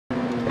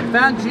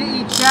found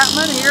Ge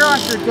Chapman here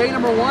after day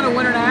number 1 of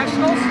Winter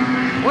Nationals.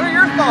 What are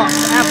your thoughts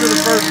after the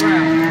first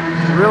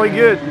round? Really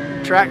good.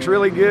 Track's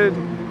really good.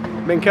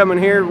 Been coming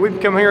here.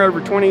 We've come here over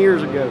 20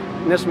 years ago,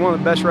 and this is one of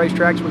the best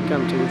racetracks we've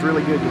come to. It's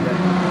really good today.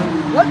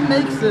 What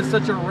makes this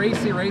such a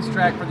racy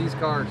racetrack for these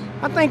cars?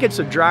 I think it's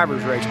a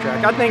driver's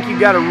racetrack. I think you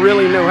got to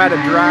really know how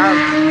to drive,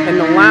 and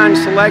the line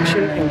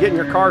selection and getting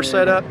your car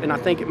set up, and I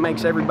think it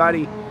makes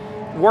everybody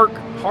work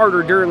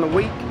harder during the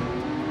week,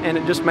 and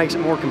it just makes it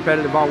more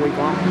competitive all week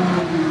long.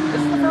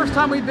 This is the first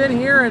time we've been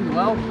here in,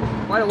 well,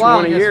 quite a while,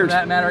 20 I guess, years. for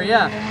that matter,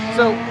 yeah.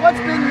 So what's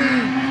been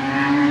the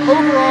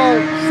overall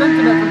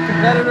sentiment from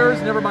competitors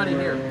and everybody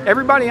here?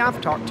 Everybody I've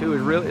talked to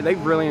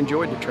they've really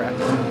enjoyed the track.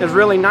 It's a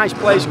really nice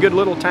place, good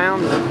little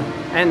town,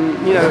 and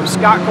you know,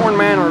 Scott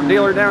Cornman, our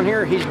dealer down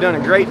here, he's done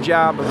a great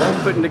job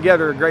of putting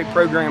together a great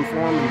program for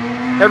them,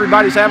 and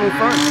everybody's having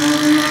fun.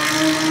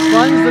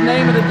 Fun's the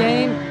name of the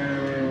game.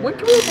 When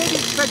can we maybe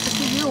expect to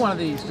see you one of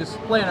these, just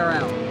playing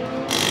around?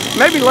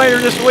 Maybe later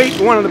this week,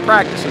 one of the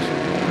practices.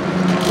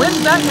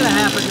 When's that going to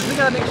happen? Because we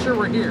got to make sure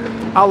we're here.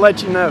 I'll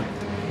let you know.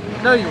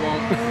 No, you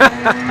won't.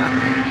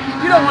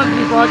 You don't want it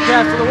to be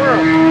broadcast to the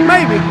world.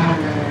 Maybe.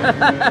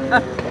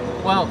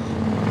 Well,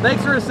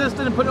 thanks for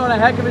assisting and putting on a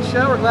heck of a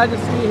show. We're glad to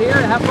see you here,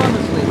 and have fun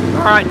this week.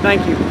 All right,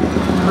 thank you.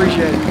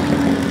 Appreciate it.